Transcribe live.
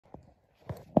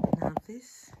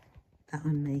This that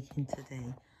I'm making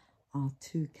today are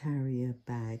 2 carrier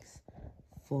bags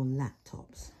for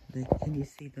laptops. Can you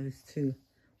see those two?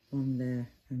 One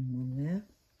there and one there.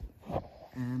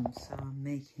 So I'm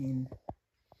making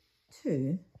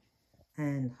 2,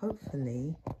 and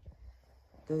hopefully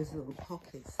those little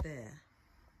pockets there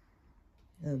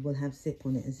will have zip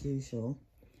on it as usual.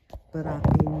 But I've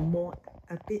been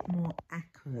a bit more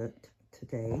accurate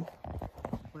today,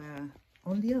 where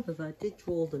on the others I did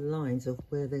draw the lines of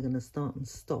where they're going to start and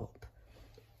stop,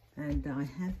 and I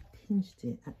have pinched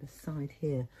it at the side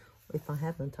here. If I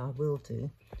haven't, I will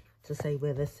do, to say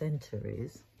where the center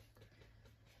is.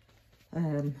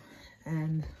 And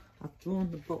I've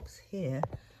drawn the box here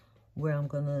where I'm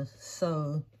going to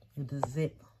sew with the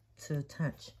zip to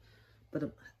attach,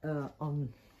 but on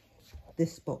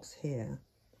this box here.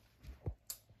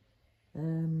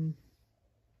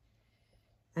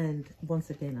 And once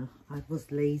again, I was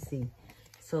lazy,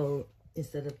 so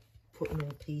instead of putting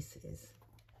all pieces,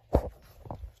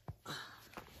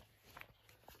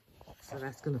 so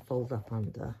that's going to fold up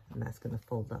under, and that's going to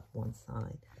fold up one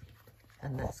side,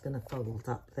 and that's going to fold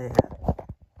up there.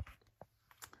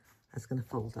 That's going to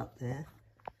fold up there.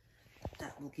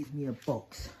 That will give me a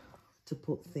box to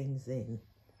put things in.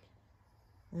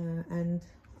 And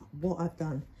what I've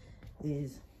done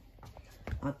is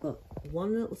I've got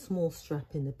one little small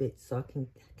strap in the bit so I can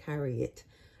carry it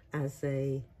as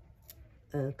a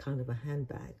kind of a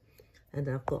handbag, and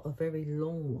I've got a very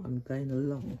long one going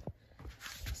along,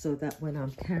 so that when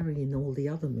I'm carrying all the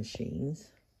other machines,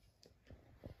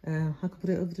 I can put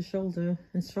it over the shoulder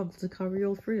and struggle to carry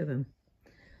all 3 of them.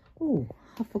 Oh,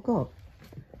 I forgot.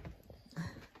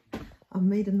 I've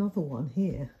made another one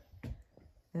here.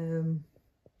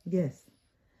 Yes,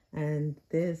 and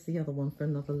there's the other one for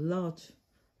another large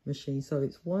machine. So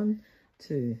it's 1,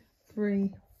 2,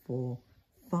 3, 4,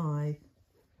 5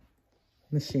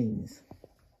 machines.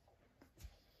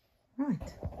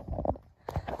 Right.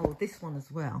 Oh, this one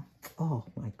as well. Oh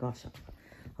my gosh,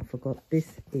 I forgot.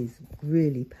 This is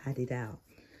really padded out.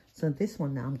 So this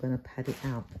one now I'm going to pad it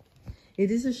out.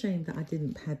 It is a shame that I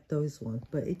didn't pad those ones,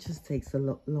 but it just takes a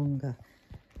lot longer.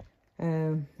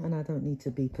 And I don't need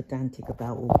to be pedantic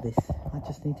about all this. I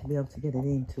just need to be able to get it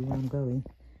into where I'm going.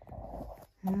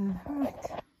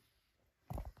 Right.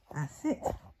 That's it.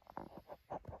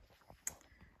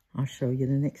 I'll show you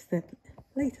the next step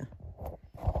later.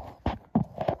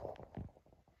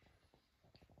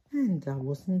 And I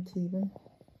wasn't even...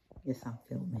 Yes, I'm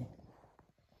filming.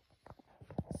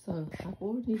 So I've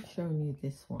already shown you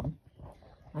this one.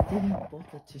 I didn't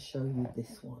bother to show you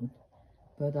this one,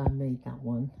 but I made that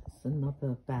one. It's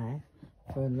another bag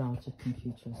for a larger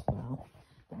computer as well.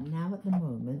 But now at the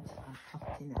moment, I'm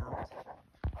cutting out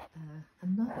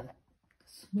another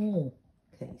small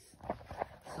case.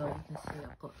 So you can see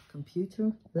I've got a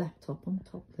computer, laptop on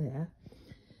top there.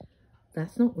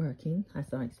 That's not working,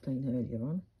 as I explained earlier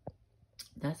on.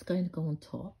 That's going to go on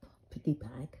top, piggy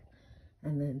bag.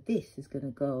 And then this is going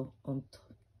to go on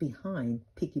top, behind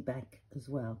piggy bank as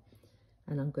well,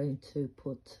 and I'm going to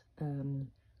put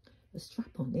a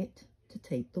strap on it to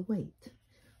take the weight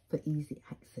for easy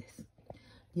access.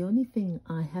 The only thing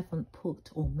I haven't put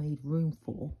or made room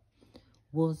for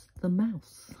was the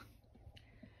mouse,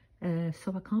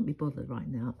 so I can't be bothered right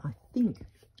now. I think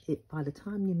by the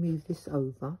time you move this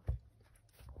over,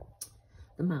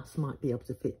 the mouse might be able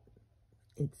to fit.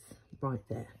 It's right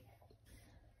there,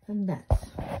 and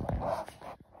that's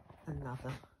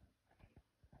another.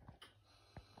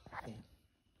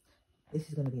 This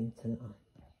is going to be into the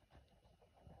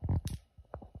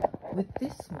eye. With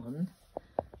this one,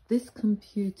 this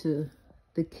computer,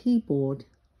 the keyboard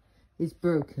is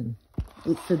broken.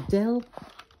 It's a Dell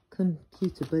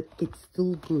computer, but it's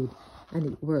still good and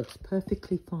it works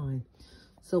perfectly fine.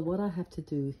 So what I have to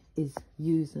do is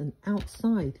use an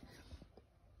outside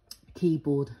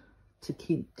keyboard to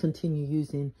continue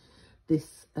using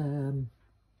this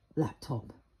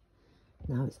laptop.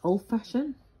 Now it's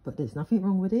old-fashioned, but there's nothing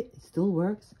wrong with it. It still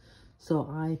works. So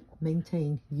I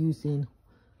maintain using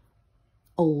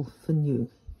old for new.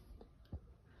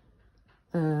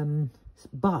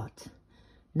 But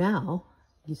now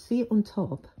you see it on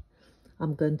top.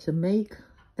 I'm going to make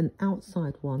an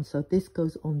outside one. So this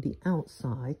goes on the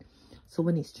outside. So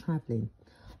when it's traveling,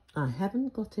 I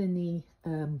haven't got any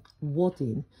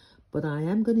wadding, but I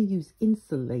am going to use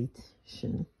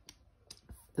insulation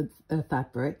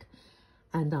fabric.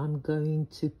 And I'm going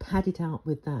to pad it out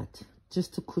with that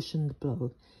just to cushion the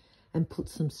blow and put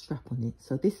some strap on it.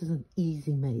 So this is an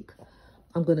easy make.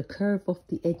 I'm going to curve off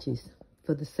the edges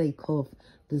for the sake of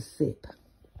the zip,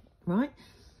 right?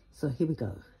 So here we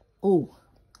go. Oh,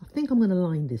 I think I'm going to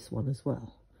line this one as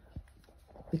well.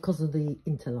 because of the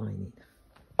interlining.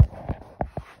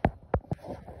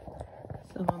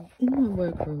 So I'm in my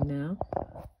workroom now,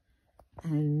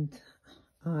 and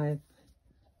I've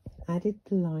added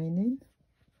the lining,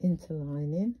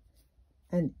 interlining,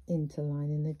 and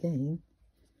interlining again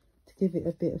to give it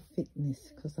a bit of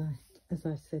thickness, because as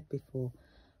I said before,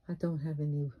 I don't have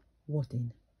any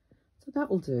wadding, so that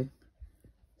will do.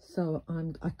 So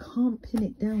I can't pin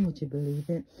it down, would you believe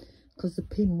it, because the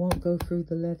pin won't go through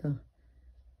the leather.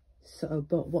 So,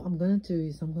 but what I'm going to do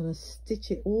is I'm going to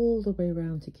stitch it all the way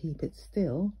around to keep it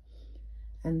still,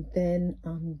 and then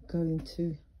I'm going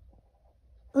to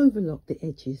overlock the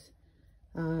edges.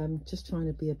 I'm just trying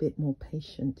to be a bit more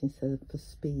patient instead of for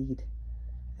speed,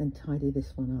 and tidy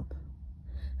this one up.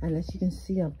 And as you can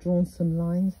see, I've drawn some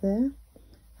lines there,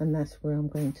 and that's where I'm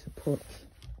going to put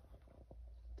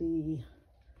the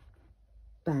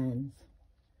bands,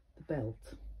 the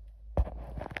belt.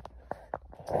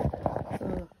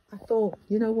 So I thought,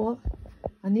 you know what,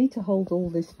 I need to hold all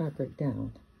this fabric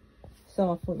down.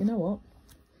 So I thought, you know what,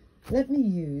 let me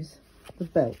use the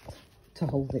belt to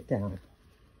hold it down.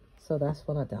 So that's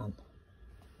what I done.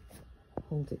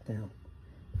 Hold it down.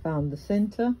 Found the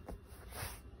center.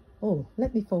 Oh,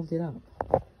 let me fold it up.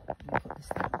 Let me put this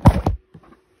down.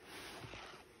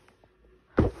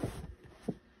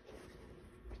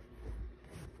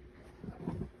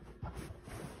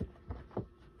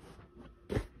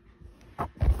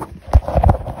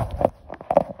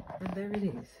 And there it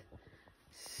is.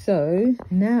 So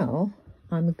now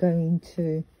I'm going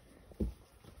to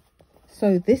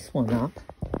sew this one up,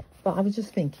 but I was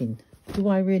just thinking, do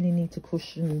I really need to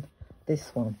cushion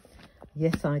this one?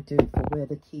 Yes, I do, for where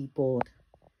the keyboard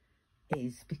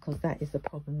is, because that is the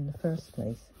problem in the first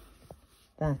place,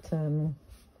 that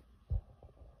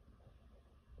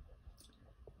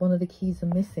one of the keys are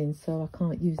missing, so I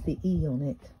can't use the E on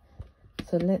it.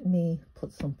 So let me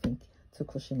put something to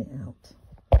cushion it out.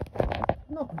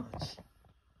 Not much.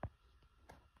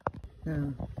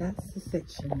 Now that's the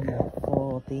section now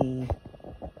for the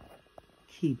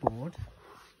keyboard.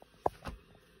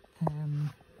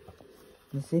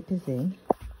 The zip is in,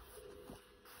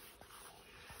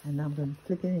 and I'm going to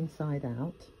flip it inside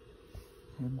out.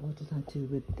 And what did I do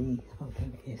with the, oh, there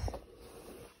it is.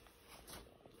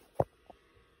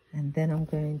 And then I'm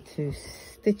going to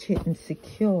stitch it and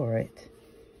secure it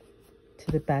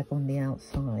to the bag on the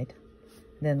outside.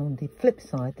 Then on the flip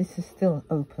side, this is still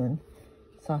open,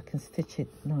 so I can stitch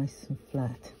it nice and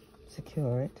flat,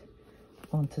 secure it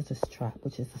onto the strap,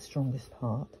 which is the strongest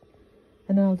part.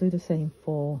 And I'll do the same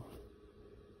for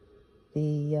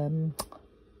the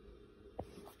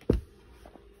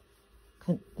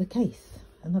case,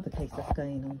 another case that's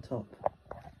going on top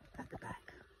at the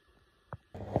back.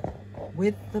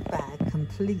 With the bag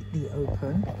completely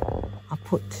open, I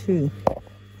put 2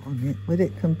 on it. With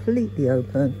it completely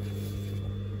open,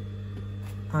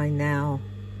 I now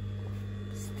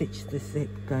stitch the zip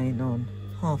going on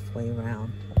halfway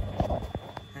around.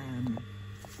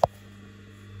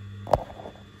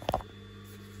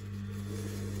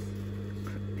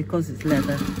 Because it's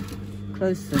leather,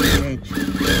 close to the edge.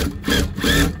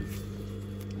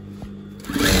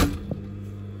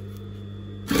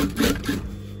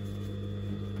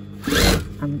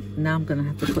 Now I'm going to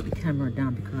have to put the camera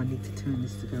down because I need to turn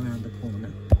this to go around the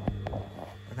corner.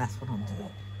 But that's what I'm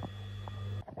doing.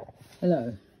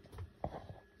 Hello.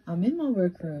 I'm in my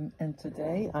workroom, and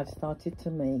today I've started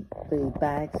to make the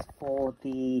bags for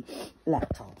the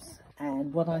laptops.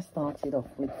 And what I started off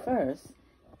with first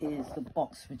is the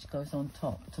box which goes on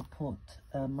top to put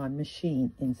my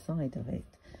machine inside of it.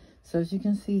 So as you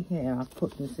can see here, I've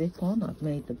put the zip on, I've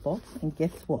made the box, and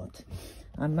guess what?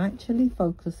 I'm actually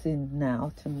focusing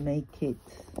now to make it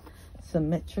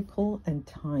symmetrical and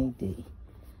tidy.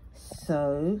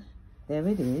 So there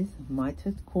it is,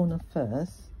 mitered corner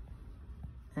first,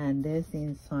 and there's the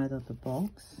inside of the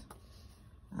box.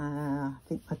 I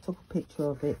think I took a picture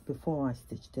of it before I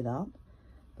stitched it up,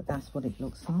 but that's what it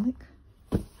looks like.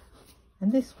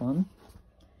 And this one,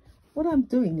 what I'm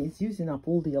doing is using up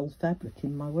all the old fabric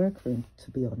in my workroom,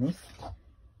 to be honest.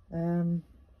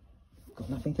 Got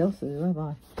nothing else to do, have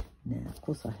I? No, of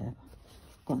course I have.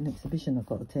 Got an exhibition I've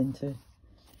got to attend to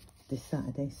this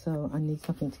Saturday, so I need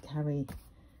something to carry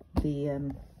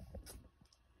the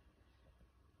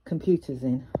computers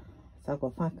in. So I've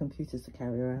got 5 computers to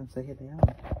carry around, so here they are.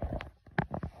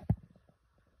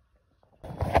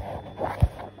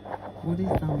 What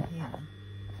is done here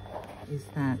is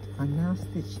that I now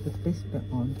stitched this bit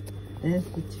on. There's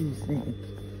the 2 zips.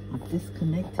 I've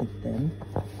disconnected them,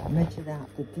 measured out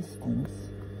the distance,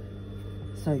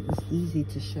 so it was easy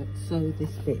to sew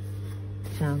this bit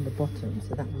found the bottom,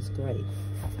 so that was great.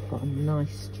 Got a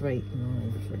nice straight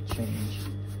line for a change.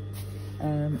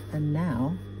 And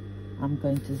now I'm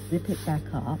going to zip it back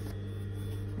up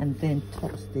and then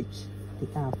top stitch the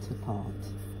outer part.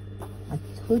 I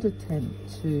could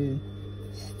attempt to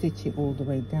stitch it all the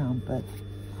way down, but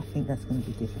I think that's going to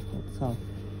be difficult, so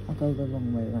I'll go the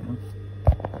long way around.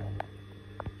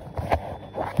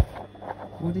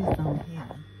 What is done here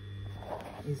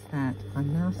is that I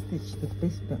now stitch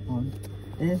this bit on.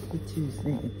 There's the two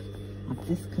zips. I've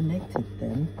disconnected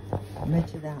them,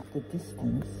 measured out the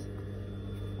distance,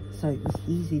 so it was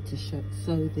easy to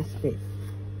sew this bit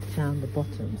down the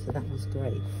bottom, so that was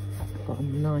great. Got a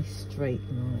nice straight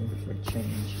line for a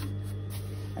change.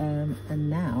 And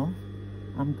now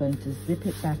I'm going to zip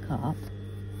it back up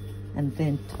and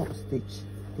then top stitch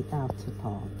the outer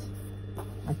part.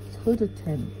 I could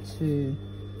attempt to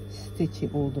stitch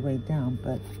it all the way down,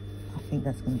 but I think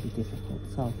that's going to be difficult,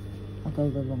 so I'll go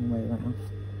the long way around.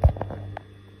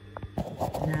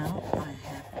 Now I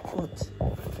have put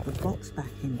the box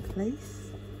back in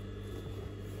place.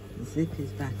 The zip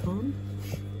is back on.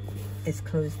 It's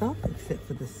closed up except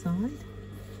for the side.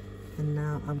 And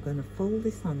now I'm going to fold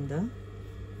this under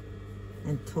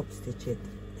and top stitch it,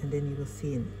 and then you will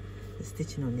see the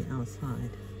stitching on the outside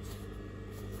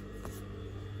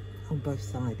on both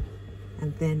sides.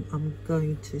 And then I'm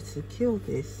going to secure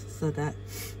this so that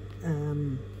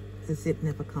the zip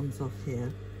never comes off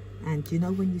here. And you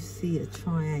know when you see a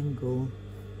triangle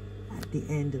at the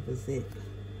end of a zip,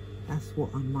 that's what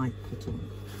I might put on.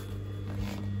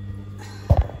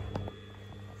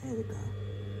 There we go.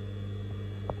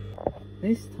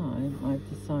 This time I've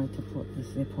decided to put the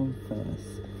zip on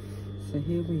first. So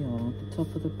here we are, the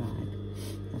top of the bag.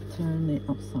 I've turned it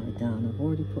upside down. I've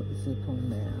already put the zip on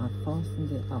there. I've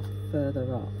fastened it up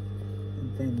further up,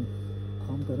 and then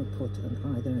I'm going to put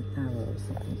either an arrow or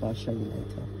something, but I'll show you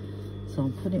later. So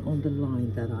I'm putting it on the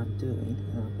line that I'm doing,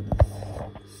 and I'm going to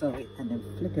sew it and then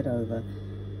flip it over,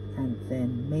 and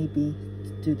then maybe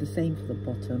do the same for the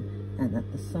bottom, and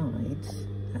at the sides,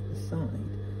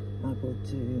 I will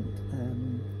do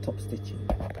top stitching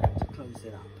to close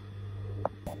it up.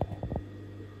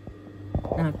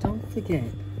 Now don't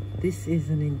forget, this is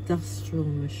an industrial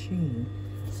machine,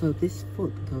 so this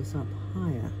foot goes up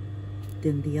higher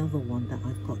than the other one that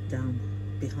I've got down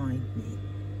behind me.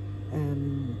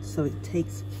 So it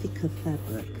takes thicker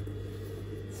fabric.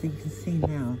 So you can see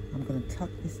now, I'm going to tuck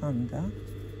this under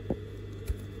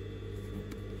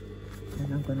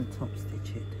and I'm going to top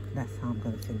stitch it. That's how I'm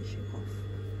going to finish it off.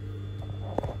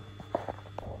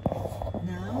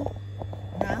 Now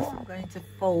I'm going to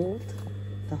fold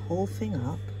the whole thing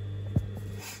up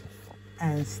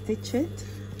and stitch it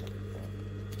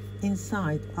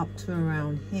inside up to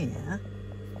around here,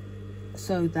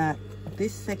 so that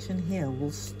this section here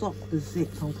will stop the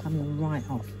zip from coming right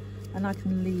off, and I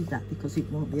can leave that because it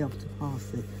won't be able to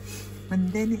pass it.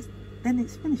 And then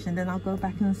it's finished, and then I'll go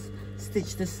back and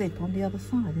stitch the zip on the other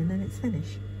side, and then it's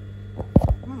finished.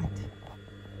 Right.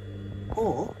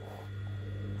 Or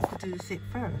I could do the zip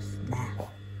first. Nah,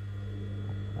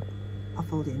 I'll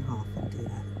fold it in half and do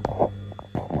that.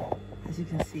 As you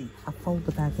can see, I fold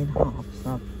the bag in half,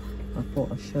 so I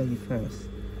thought I'll show you first,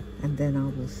 and then I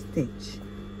will stitch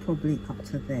probably up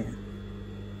to there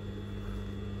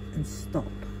and stop.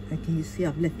 And can you see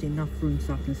I've left enough room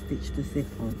so I can stitch the zip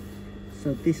on?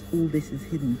 So all this is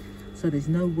hidden, so there's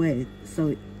no way.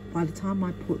 So by the time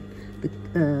I put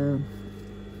the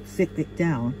zip it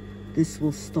down, this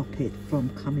will stop it from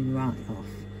coming right off.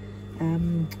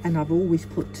 And I've always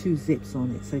put two zips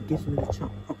on it, so it gives me the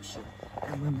option.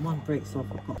 And when one breaks off,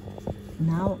 I've got.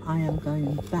 Now I am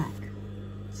going back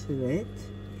to it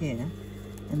here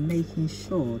and making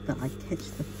sure that I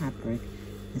catch the fabric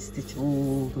and stitch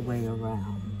all the way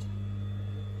around,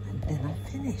 and then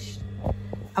I'm finished.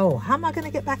 Oh, how am I going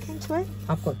to get back into it?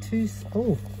 I've got two.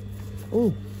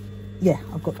 Yeah,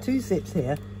 I've got two zips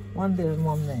here, one there and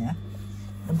one there,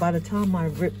 and by the time I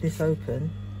rip this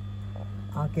open,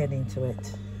 I'll get into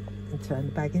it and turn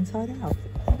the bag inside out,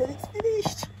 and then it's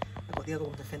finished. I've got the other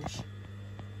one to finish.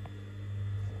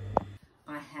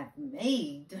 I have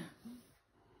made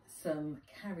some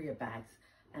carrier bags,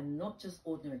 and not just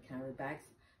ordinary carrier bags.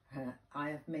 I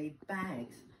have made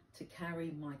bags to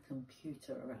carry my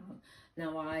computer around.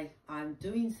 Now I'm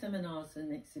doing seminars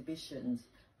and exhibitions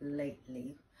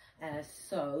lately,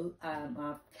 so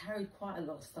I've carried quite a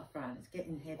lot of stuff around. It's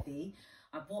getting heavy.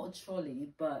 I bought a trolley,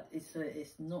 but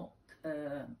it's not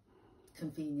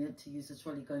convenient to use a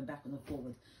trolley going back and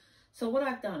forward. So what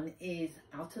I've done is,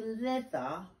 out of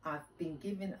leather, I've been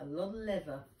given a lot of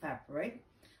leather fabric,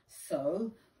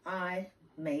 so I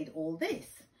made all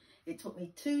this. It took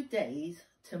me 2 days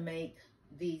to make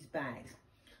these bags.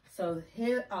 So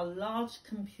here are large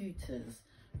computers,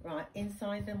 right,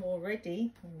 inside them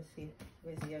already. Let me see,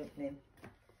 where's the opening?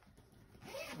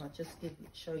 I'll just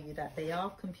show you that they are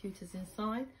computers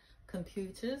inside.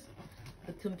 Computers,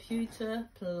 the computer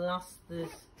plus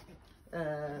this,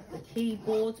 the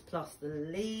keyboards plus the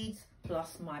leads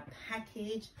plus my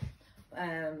package,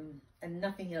 and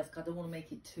nothing else because I don't want to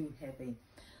make it too heavy.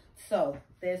 So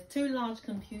there's 2 large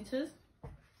computers,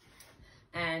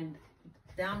 and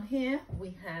down here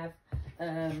we have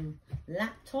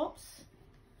laptops.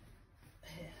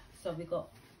 So we've got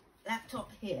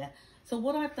laptop here. So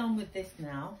what I've done with this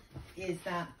now is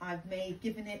that I've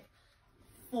given it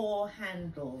 4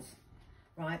 handles,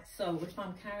 right? So if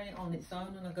I'm carrying it on its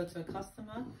own and I go to a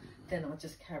customer, then I'll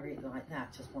just carry it like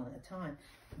that, just one at a time.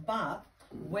 But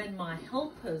when my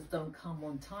helpers don't come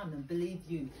on time, and believe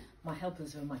you, my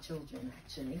helpers are my children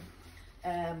actually,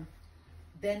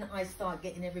 then I start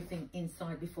getting everything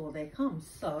inside before they come.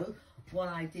 So what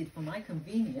I did for my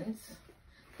convenience,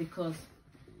 because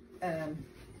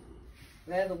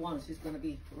they're the ones who's going to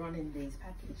be running these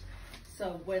packages.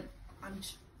 So when I'm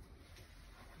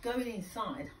going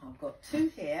inside, I've got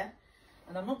 2 here,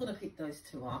 and I'm not going to pick those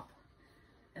 2 up.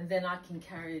 And then I can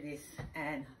carry this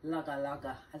and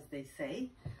lugga, as they say,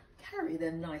 carry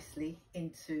them nicely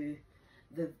into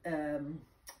the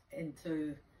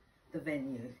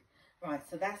venue. Right,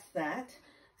 so that's that.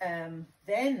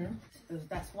 Then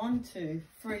that's 1, 2,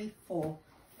 3, 4,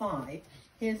 5.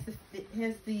 Here's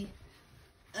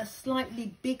a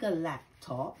slightly bigger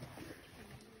laptop.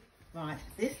 Right,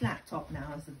 this laptop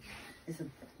now is a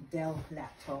Dell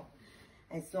laptop.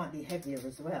 It's slightly heavier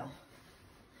as well.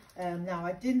 Now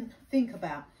I didn't think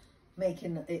about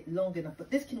making it long enough,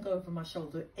 but this can go over my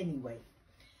shoulder anyway.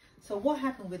 So what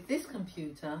happened with this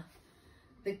computer,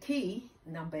 the key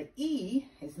number E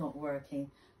is not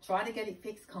working. Try to get it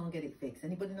fixed, can't get it fixed.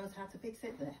 Anybody knows how to fix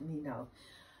it? Let me know.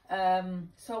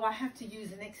 So I had to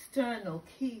use an external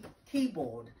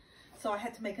keyboard. So I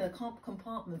had to make a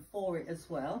compartment for it as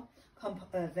well,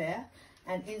 there.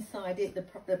 And inside it,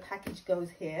 the package goes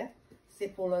here,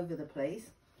 zip all over the place.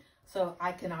 So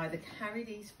I can either carry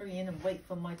these 3 in and wait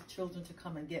for my children to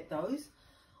come and get those,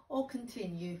 or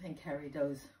continue and carry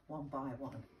those one by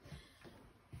one.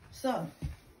 So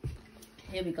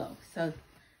here we go. So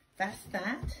that's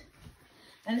that.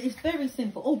 And it's very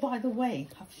simple. Oh, by the way,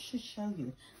 I should show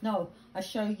you. No, I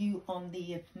show you on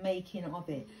the making of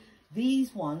it.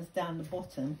 These ones down the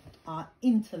bottom are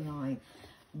interline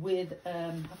with,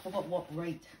 I forgot what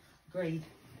grade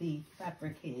the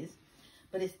fabric is,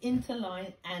 but it's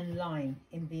interline and line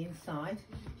in the inside.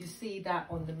 You see that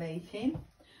on the making,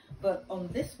 but on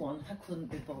this one, I couldn't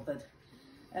be bothered.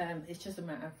 It's just a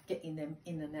matter of getting them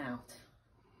in and out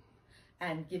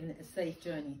and giving it a safe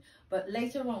journey. But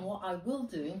later on, what I will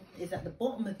do is at the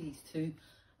bottom of these 2,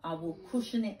 I will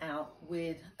cushion it out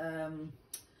with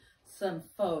some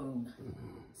foam,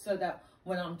 so that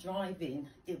when I'm driving,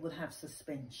 it will have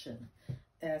suspension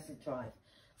as it drives.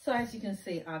 So as you can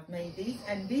see, I've made these,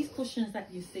 and these cushions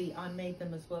that you see, I made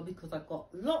them as well because I've got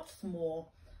lots more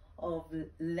of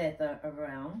leather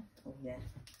around. Oh yeah,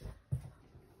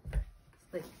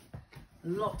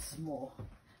 lots more.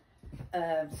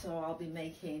 So I'll be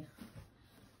making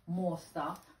more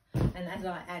stuff, and as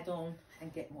I add on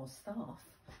and get more staff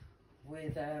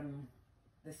with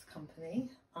this company,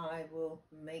 I will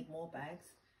make more bags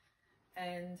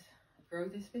and grow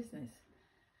this business.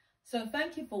 So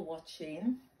thank you for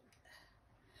watching.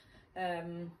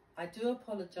 I do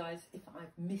apologize if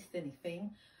I've missed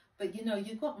anything, but you know,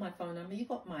 you've got my phone number, you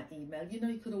got my email, you know,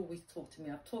 you could always talk to me.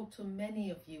 I've talked to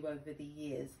many of you over the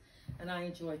years, and I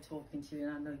enjoy talking to you,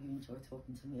 and I know you enjoy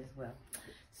talking to me as well.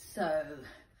 So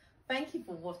thank you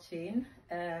for watching,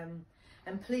 and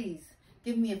please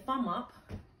give me a thumb up,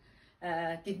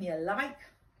 give me a like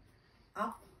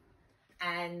up,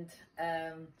 and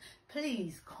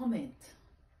please comment,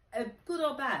 good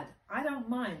or bad, I don't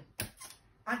mind.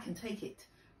 I can take it,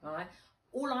 right?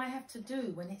 All I have to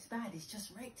do when it's bad is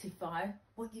just rectify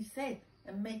what you said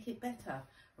and make it better,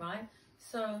 right?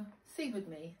 So see with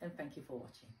me, and thank you for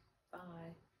watching.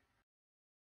 Bye.